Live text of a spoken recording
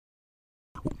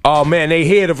Oh man, they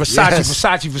hear the Versace.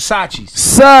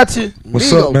 Versace.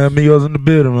 What's up, man? Migos in the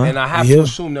building, man. And I have to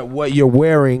assume that what you're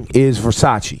wearing is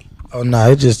Versace. Oh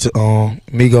no, it's just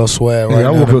Migos swag right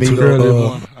now. I woke up too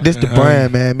early. This the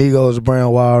brand, man. Migos the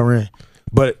brand wild ring.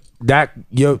 But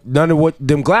none of what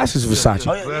them glasses Versace.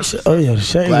 The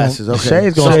shades. Glasses, okay. The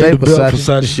shades gonna stay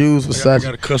Versace. The shoes Versace. I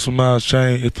got a customized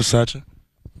chain. It's Versace.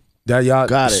 That y'all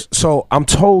got it. So I'm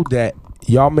told that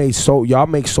y'all make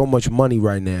so much money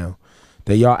right now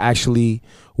that y'all actually,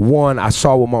 one, I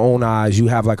saw with my own eyes, you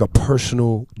have like a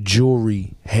personal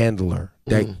jewelry handler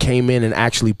that came in and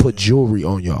actually put jewelry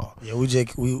on y'all. Yeah,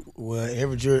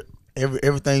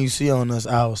 everything you see on us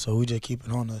ours, so we just keep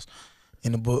it on us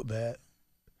in the book bag.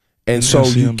 And so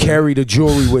you carry the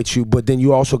jewelry with you, but then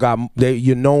you also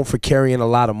you're known for carrying a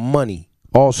lot of money.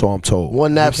 Also, I'm told.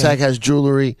 One knapsack has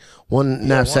jewelry, one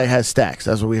knapsack has stacks.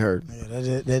 That's what we heard.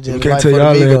 Yeah, that just we can't tell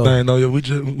y'all everything, though. We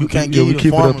can't give you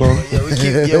keep it up on.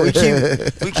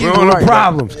 We keep on right the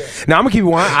problems. Now I'm gonna keep it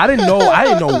one. I didn't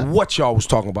know what y'all was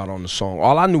talking about on the song.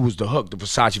 All I knew was the hook, the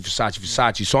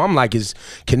Versace. So I'm like,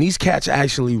 can these cats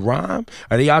actually rhyme?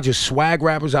 Are they y'all just swag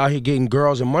rappers out here getting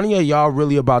girls and money? Or y'all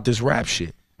really about this rap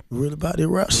shit? Really about this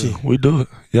rap shit. We do it.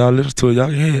 Y'all listen to it. Y'all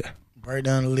can hear it. Break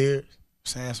down the lyrics.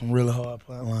 Saying some really hard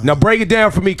point lines. Now break it down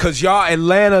for me, cause y'all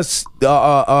Atlanta's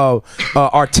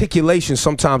articulation.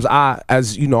 Sometimes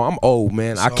as you know, I'm old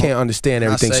man. So I can't understand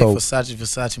everything. I say so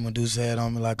Versace, Medusa had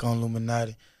on me like on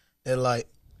Illuminati. They're like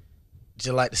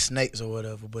just like the snakes or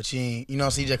whatever. But you ain't,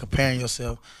 so you just comparing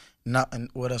yourself. Not and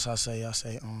what else I say? I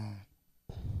say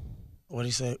what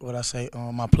he say? What I say?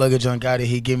 My plugger John Gotti,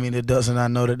 he give me the ducks and I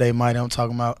know that they might. I'm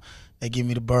talking about they give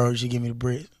me the birds, you give me the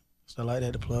bricks. So like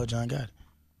that, the plug John Gotti.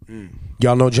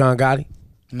 Y'all know John Gotti?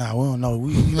 Nah, we don't know.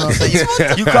 You know what I'm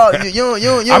saying? You call you I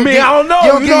don't know.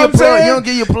 You don't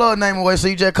give your plug name away, so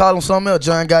you just call him something else.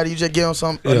 John Gotti, you just give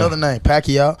him another name.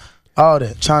 Pacquiao, all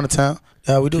that. Chinatown.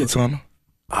 Yeah, we do it.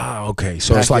 Okay.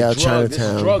 So Pacquiao, it's like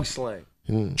Chinatown. drug slang.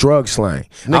 Drug slang.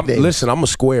 Listen, I'm a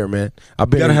square, man. You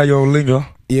gotta have your own lingo.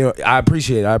 I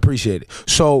appreciate it.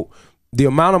 So the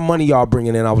amount of money y'all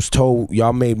bringing in, I was told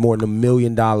y'all made more than $1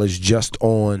 million just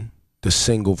on the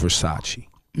single Versace.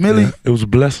 Millie? Yeah, it was a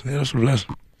blessing. Yeah, it was a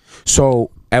blessing.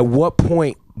 So at what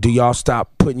point do y'all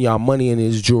stop putting y'all money in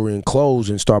his jewelry and clothes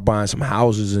and start buying some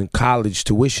houses and college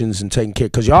tuitions and taking care?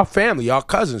 Because y'all family, y'all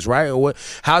cousins, right? Or what?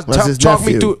 Talk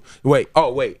me through. Wait.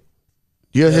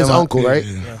 You're his uncle, right?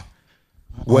 Yeah.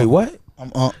 Wait, what?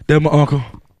 They're my uncle.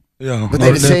 Yeah. But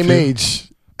they're the same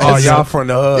age. Oh, y'all from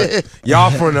the hood.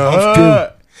 Y'all from the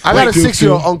hood. I got a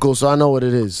 6-year-old uncle, so I know what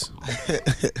it is.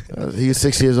 He's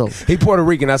 6 years old. He Puerto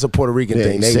Rican. That's a Puerto Rican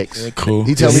thing. He's 6. Cool.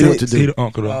 He tell me what to do. He the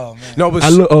uncle though. Oh, man. No, but I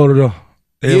look older though.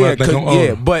 Everybody think I'm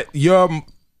older. But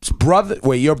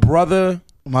your brother,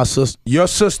 my sister, your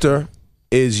sister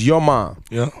is your mom.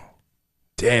 Yeah.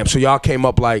 Damn. So y'all came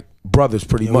up like brothers,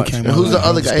 pretty much. And who's the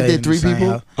other guy? Ain't there 3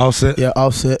 people? Offset. Yeah,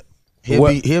 Offset.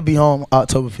 He'll be home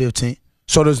October 15th.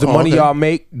 So does the money y'all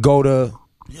make go to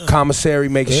commissary,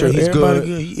 making sure he's good?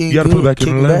 You gotta put it back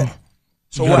in the lab.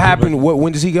 So what happened?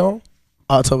 When does he go home?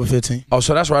 October 15th. Oh,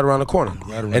 so that's right around the corner.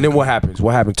 And then what happens?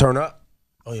 What happened? Turn up?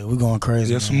 Oh yeah, we going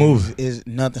crazy. It's smooth. It's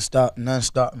nothing stop,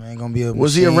 man. Gonna be a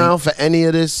Was he around for any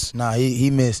of this? Nah,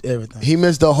 he missed everything. He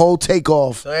missed the whole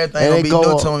takeoff. So everything gonna be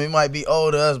new to him. He might be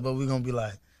old to us, but we gonna be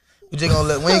like, we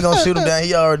ain't gonna shoot him down.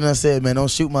 He already done said, man, don't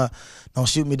shoot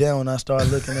me down when I start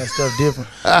looking at stuff different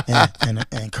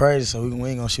and crazy. So we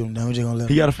ain't gonna shoot him down. We just gonna let him.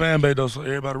 He got a fan base though, so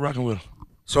everybody rocking with him.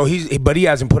 So he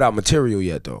hasn't put out material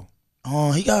yet though.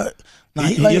 He got. Nah,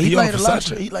 he laid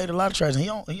a lot of tracks. He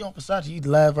on Versace. He the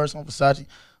last verse on Versace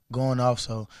going off.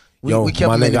 So we kept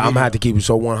my him in the nigga, I'm video. gonna have to keep it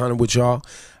so 100 with y'all.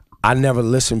 I never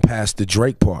listened past the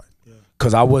Drake part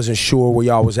because I wasn't sure where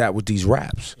y'all was at with these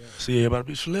raps. See, everybody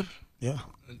be slipping. Yeah,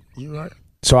 you right.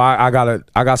 So I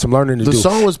got some learning to do. The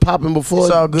song was popping before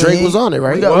Drake was on it,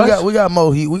 right? We got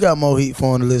more heat. We got more heat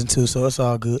for him to listen to, so it's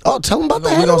all good. Oh, tell him about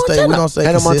that. We gonna stay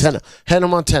Hannah consistent.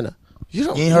 Montana. You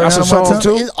ain't heard Hannah Montana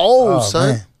too? It's old, son.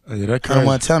 Man. Yeah, that crazy. Hannah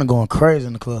Montana going crazy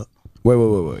in the club.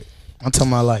 Wait. I'm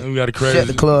talking about like we got a crazy shut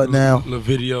the club down. Little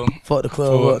video. Fuck the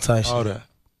club up type shit. All that.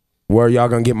 Where y'all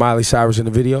gonna get Miley Cyrus in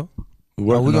the video? We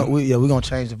gonna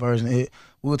change the version. We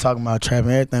were talking about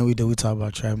trapping. Everything we do, we talk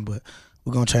about trapping, but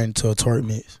we're gonna change it to a twerk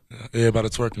mix. Yeah, everybody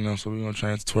twerking now, so we're gonna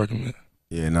change to twerking mix.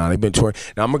 Yeah, they been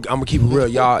twerking. Now I'm gonna keep it real,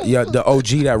 y'all. Yeah, the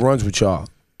OG that runs with y'all,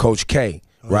 Coach K,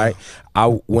 right?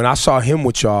 When I saw him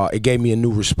with y'all, it gave me a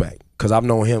new respect because I've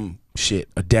known him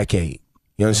a decade.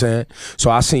 You know what I'm saying? So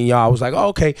I seen y'all. I was like, oh,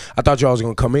 okay. I thought y'all was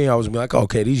gonna come in. I was gonna be like,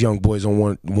 okay, these young boys don't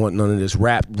want none of this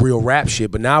real rap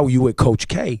shit. But now you with Coach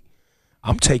K,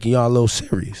 I'm taking y'all a little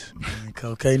serious. Man,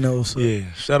 Cocaine knows.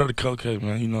 Yeah, shout out to Cocaine,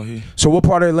 man. You know he. So what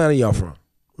part of Atlanta y'all from?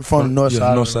 We're from the north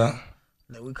side. North side.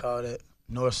 Like we call that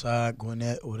north side,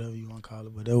 Gwinnett, whatever you want to call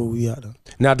it. But that's what we out there.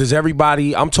 Now, does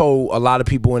everybody? I'm told a lot of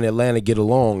people in Atlanta get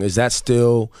along. Is that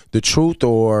still the truth,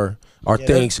 or are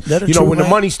things? That the you know, truth, when man. the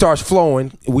money starts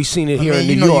flowing, we seen it here in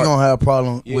New you know York. you're gonna have a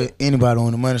problem with anybody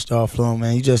when the money start flowing,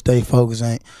 man. You just stay focused,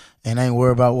 ain't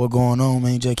worry about what's going on,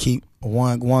 man. You just keep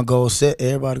one goal set.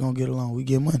 Everybody gonna get along. We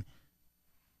get money.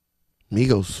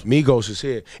 Migos is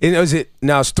here. And is it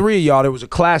now? It's three of y'all. There was a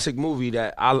classic movie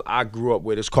that I grew up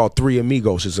with. It's called Three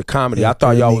Amigos. It's a comedy. Yeah, I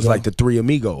thought Three y'all was Amigos. like the Three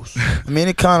Amigos. I mean,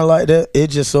 it kind of like that.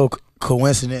 It's just so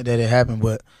coincident that it happened,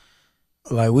 but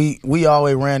like we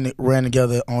always ran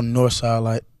together on the north side,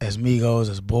 like as Migos,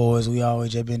 as boys. We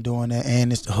always just been doing that,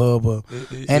 and it's the hub of,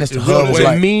 and it's the hub. Does of, it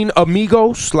like, mean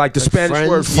amigos, like the Like Spanish friends?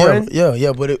 word friend?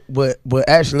 Yeah, but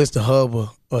actually it's the hub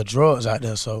of drugs out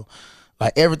there. So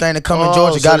like everything that come in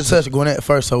Georgia so got to it's- touch Gwinnett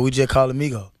first. So we just call it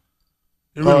Migo.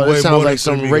 It really Oh, way that sounds more like than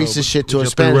some three Migos, racist shit but to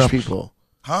just Spanish three rappers. people.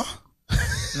 Huh?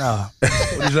 Nah.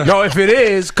 No, if it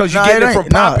is, because you Nah, getting it it from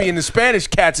ain't. Nah. Poppy and the Spanish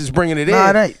cats is bringing it in. Nah,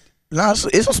 it ain't. Nah,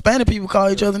 it's some Spanish people call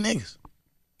each other niggas.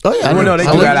 Oh yeah, Well, no, they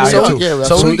I do live that in out New here, York, too. yeah,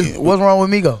 So absolutely. what's wrong with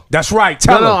Migo? That's right.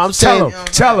 Tell No, him. I'm tell saying- him.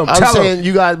 Tell him. I'm Tell him. saying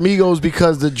you got Migos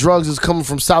because the drugs is coming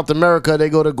from South America. They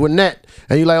go to Gwinnett,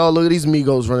 and you like, oh, look at these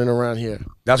Migos running around here.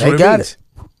 That's They what it got means.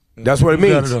 That's what it You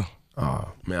got means. though. Oh,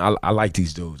 man, I like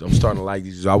these dudes. I'm starting to like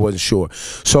these dudes. I wasn't sure.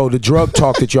 So the drug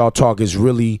talk that y'all talk is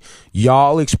really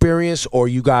y'all experience, or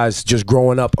you guys just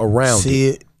growing up around it? See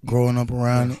it growing up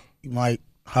around it. You might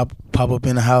pop up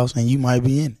in the house and you might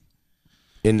be in it.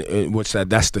 In what's that?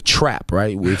 That's the trap,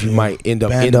 right? If you might end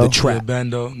up in Bando. the Yeah, trap.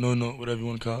 bando, no, whatever you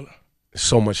want to call it.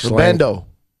 So much The slang. bando.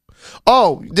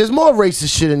 Oh, there's more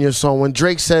racist shit in your song when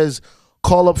Drake says,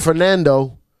 "Call up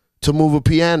Fernando to move a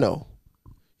piano."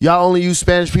 Y'all only use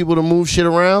Spanish people to move shit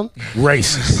around.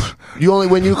 Racist. You only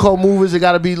when you call movers, it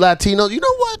got to be Latinos. You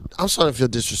know what? I'm starting to feel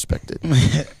disrespected.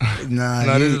 Nah,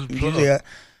 Nah, you, this is you, plug.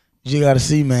 you gotta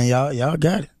see, man. Y'all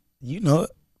got it. You know it.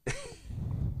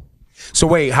 So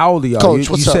wait, how old are y'all? Coach,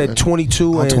 you what's up, said man?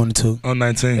 22 I'm and 22. I'm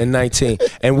 19. and 19.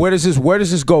 And where does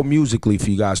this go musically for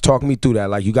you guys? Talk me through that.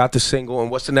 Like you got the single, and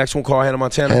what's the next one called? Hannah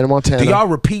Montana. Hannah Montana. Do y'all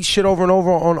repeat shit over and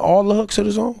over on all the hooks of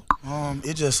the song?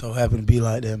 It just so happened to be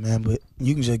like that, man. But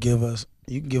you can just give us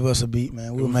a beat,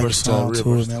 man. We'll We make a versatile, song real to it,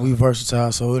 man. versatile. We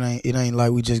versatile, so it ain't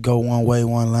like we just go one way,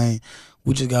 one lane.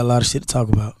 We just got a lot of shit to talk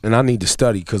about. And I need to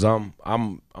study because I'm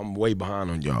way behind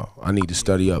on y'all. I need to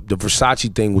study up. The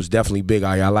Versace thing was definitely big.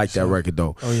 I like that record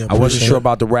though. Oh, yeah, I wasn't appreciate sure it.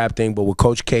 about the rap thing, but with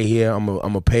Coach K here, I'm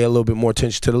gonna pay a little bit more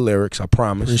attention to the lyrics. I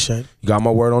promise. Appreciate it. You got my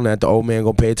word on that. The old man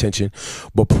gonna pay attention.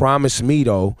 But promise me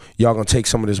though, y'all gonna take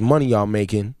some of this money y'all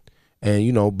making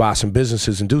and buy some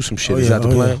businesses and do some shit. Oh, Is yeah, that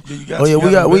the oh, plan? Yeah, you Oh yeah, you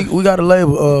we got we got a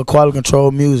label, Quality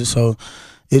Control Music. So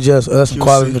it's just us and QC.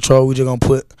 Quality Control. We just gonna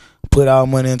put our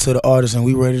money into the artist, and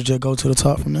we ready to just go to the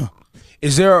top from there.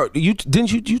 Is there you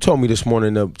told me this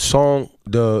morning the song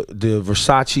the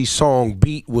Versace song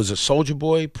beat was a Soulja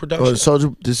Boy production?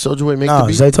 Did Soulja Boy make Nah, the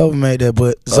beat? Zaytoven made that,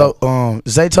 but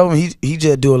Zaytoven he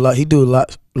just do a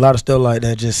lot of stuff like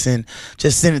that. Just send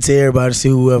it to everybody to see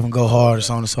whoever can go hardest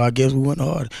on it. So I guess we went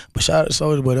hard. But shout out to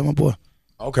Soulja Boy, that's my boy.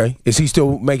 Okay. Is he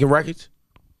still making records?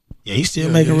 Yeah, he's still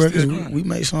Yeah, making he's records. still grinding. We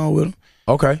make songs with him.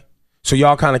 Okay. So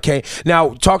y'all kind of came.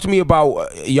 Now talk to me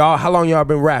about y'all. How long y'all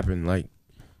been rapping? Like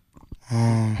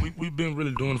We've been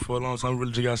really doing it for a long time. We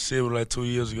really just got serious like 2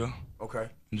 years ago. okay.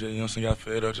 And just, you know what I'm saying? Got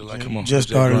fed up. Just like, come on. Just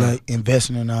let's started grind. like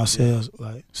investing in ourselves,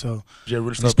 like so. Just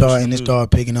really It start started pushing and it music.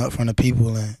 started picking up from the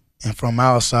people and from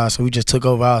our side. So we just took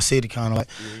over our city, kind of like,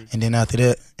 and then after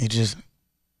that, it just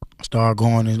started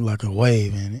going in like a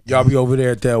wave. And Y'all be over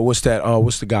there at the what's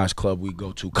the guys club we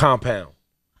go to? Compound.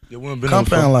 Yeah, we ain't been there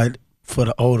compound like for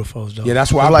the older folks though. Yeah,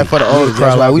 that's why It's I like be- for the yeah, older that's crowd.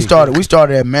 why I Like be- we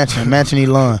started at Mansion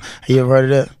Elon. Have you ever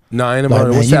heard of that? No, I ain't never Like, heard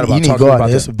of man, what's you, that about. you need Talk to to me go out about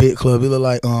there. It's that. a big club. It look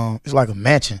like it's like a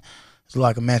mansion. It's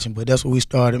like a mansion, but that's what we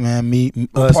started, man.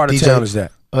 What Us, part of DJ, town is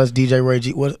that? Us, DJ Ray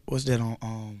G. What's that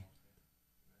on?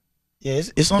 Yeah,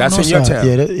 it's on That's the north in your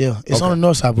side. town? Yeah, it's on Okay. the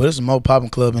north side, but it's a more popping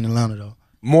club in Atlanta though.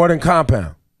 More than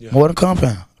Compound. Yeah. More than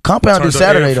Compound. Compound do Turned up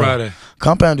every Saturday though. Friday.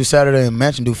 Compound do Saturday and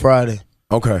Mansion do Friday.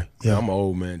 Okay. Yeah. I'm an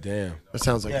old man. Damn. That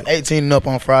sounds like Yeah, 18 and up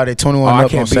on Friday, 21 Oh, and I up on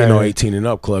can't be in no Saturday. 18 and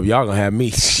up club. Y'all gonna have me.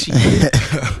 Shit.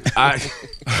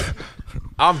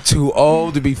 I'm too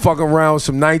old to be fucking around with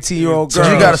some 19-year-old So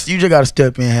girls. you just gotta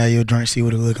step in, have your drink, see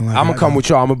what it looking like. I'm gonna come with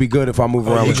y'all. I'm gonna be good if I move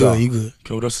around you with y'all. good, you good.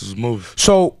 Okay, what else is moving?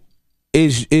 So,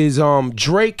 is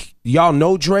Drake? Y'all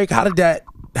know Drake? How did that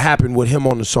happen with him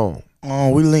on the song?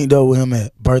 We linked up with him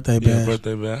at birthday bash. Yeah,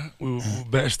 birthday bash. We were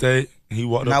backstage. He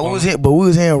walked Now up. we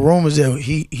was hearing rumors that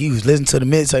he was listening to the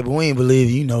mixtape, but we ain't believe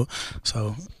it, you know.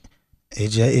 So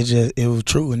it was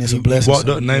true, and it's a blessing. He walked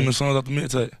up naming songs off the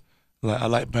mixtape. Like I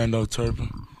like Bando Turpin.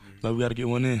 Like we got to get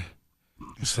one in.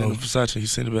 So Versace, he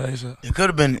sent it back. It could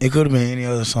have been any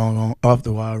other song off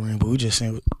the Wild Ring, but we just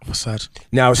sent Versace.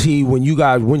 Now, is he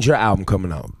when's your album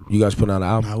coming out? You guys put out an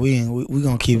album? Nah, we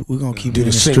gonna keep Do in the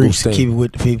the singles streets, thing. keep it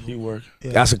with the people. He work.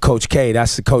 Yeah. That's a Coach K.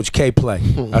 That's the Coach K play.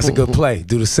 That's a good play.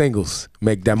 Do the singles,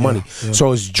 make that money. Yeah.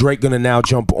 So is Drake gonna now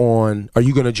jump on? Are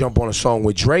you gonna jump on a song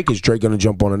with Drake? Is Drake gonna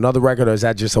jump on another record, or is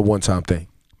that just a one-time thing?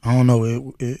 I don't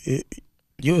know.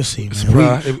 You'll see, man.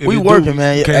 Surprise. If We you working, do,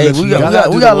 man. can't Hey, let we you got know.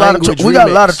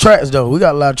 a lot of tracks though. We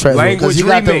got a lot of tracks. Language Because he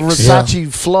got the remix.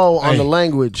 Versace flow on the You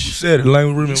language. said it.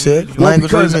 Language remix. Said Well,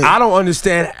 language because remix. I don't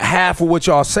understand half of what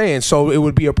y'all saying, so it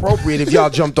would be appropriate if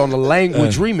y'all jumped on the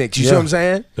language remix. You see what I'm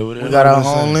saying? We got our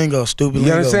own lingo, stupid You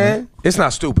lingo. understand? Man. It's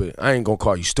not stupid. I ain't gonna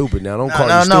call you stupid now. Don't call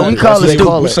you No, stupid. we call it That's what they stupid.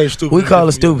 call We it. say stupid. We call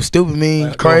it stupid. Stupid means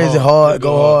Like, go crazy, hard,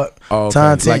 go hard. Oh, okay.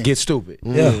 Time 10. Like get stupid.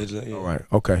 Yeah. All right.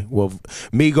 Okay. Well,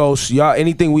 Migos, y'all.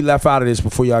 Anything we left out of this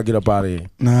before y'all get up out of here?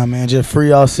 Nah, man, just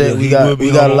free all set. Yeah, we he got will be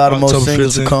a on lot of more October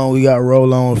singles to 15th. come. We got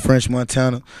Roll On with French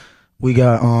Montana. We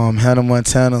got Hannah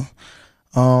Montana.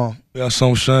 We got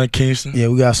some Sean Kingston. Yeah,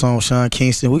 we got some with Sean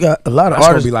Kingston. We got a lot of That's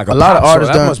artists. gonna be like a lot of pop artists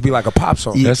song. That done. must be like a pop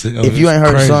song. Yeah, That's it. if you It's ain't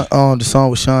heard crazy. the song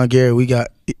with Sean Gary, we got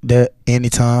that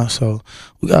anytime. So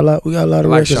we got a lot of I like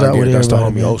records Sean out with Gary. That's the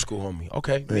everybody. homie, man. old school homie.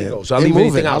 Okay. Yeah. Migos. I They leave moving.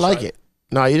 anything I else? like it.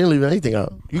 No, you didn't leave anything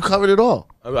out. You covered it all.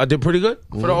 I did pretty good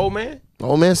for the old man.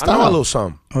 Old man I know a style. little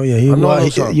something. Oh yeah, I know a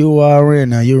little something. you are in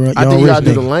now. You I think you gotta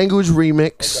do the nigga. language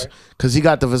remix because he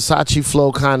got the Versace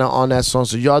flow kind of on that song.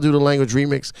 So y'all do the language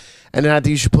remix, and then I think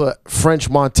you should put French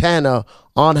Montana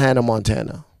on Hannah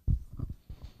Montana.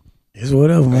 It's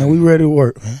whatever, man. We ready to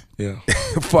work, man. Yeah.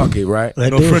 Fuck it, right?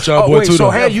 Like No this. French Oh out boy wait, too. so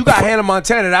though. hey, you got Hannah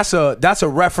Montana. That's a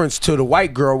reference to the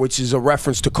white girl, which is a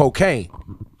reference to cocaine.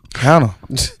 Hannah.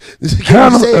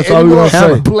 Hannah, That's all we gonna say. That's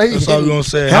all we Play. gonna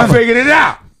say. I figured it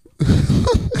out. It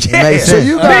makes Yeah. sense. So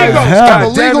you guys Migos, got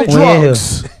God damn illegal it.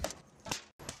 drugs.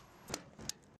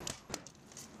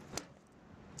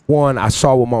 One, I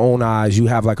saw with my own eyes. You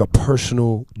have like a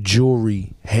personal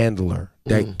jewelry handler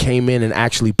that came in and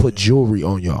actually put jewelry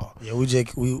on y'all. Yeah,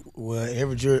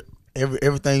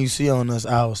 everything you see on us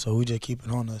ours, so we just keep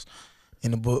it on us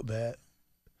in the book bag.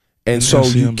 And so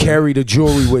see you him, bro. carry the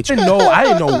jewelry with you. I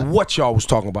didn't know what y'all was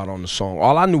talking about on the song.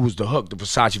 All I knew was the hook, the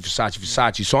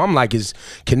Versace. So I'm like,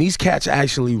 can these cats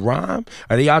actually rhyme?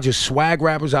 Are they y'all just swag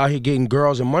rappers out here getting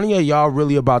girls and money? Or y'all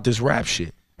really about this rap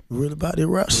shit? Real about that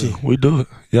rap shit. We do it.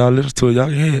 Y'all listen to it. Y'all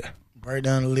can hear it. Break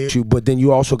down the lyrics. But then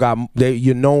you also got,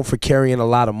 you're known for carrying a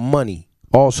lot of money.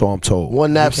 Also, I'm told.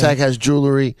 One knapsack has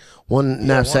jewelry. One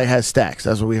knapsack has stacks.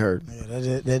 That's what we heard.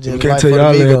 Yeah, that just We can't life tell for the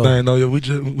y'all Migos. everything though. Yeah, we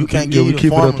Can't yeah, give we you the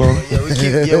keep it up formula. on. Yeah,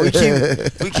 we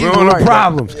keep We're it on right. the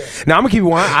problems. Now I'm gonna keep it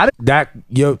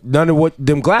one. None of what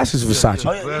them glasses Versace.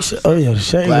 The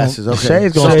shades. Glasses, The okay.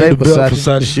 shades gonna Shades, stay the belt, Versace.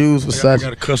 Versace. The shoes We Versace.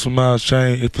 got a customized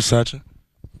chain. It's Versace.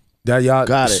 That y'all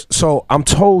Got it. So I'm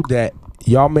told that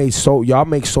y'all make so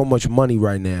much money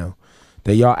right now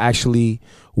that y'all actually.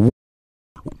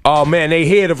 Oh man, they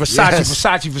hear the Versace.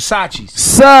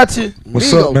 Versace.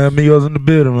 What's up, man? Migos in the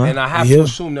building, man. And I have Yeah. to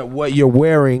assume that what you're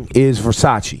wearing is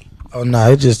Versace. Oh nah,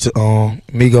 it's just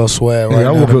Migos swag right Yeah,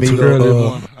 I now. woke up too early this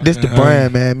morning. This the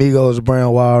brand, man. Migos the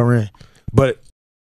brand Wild Ring. But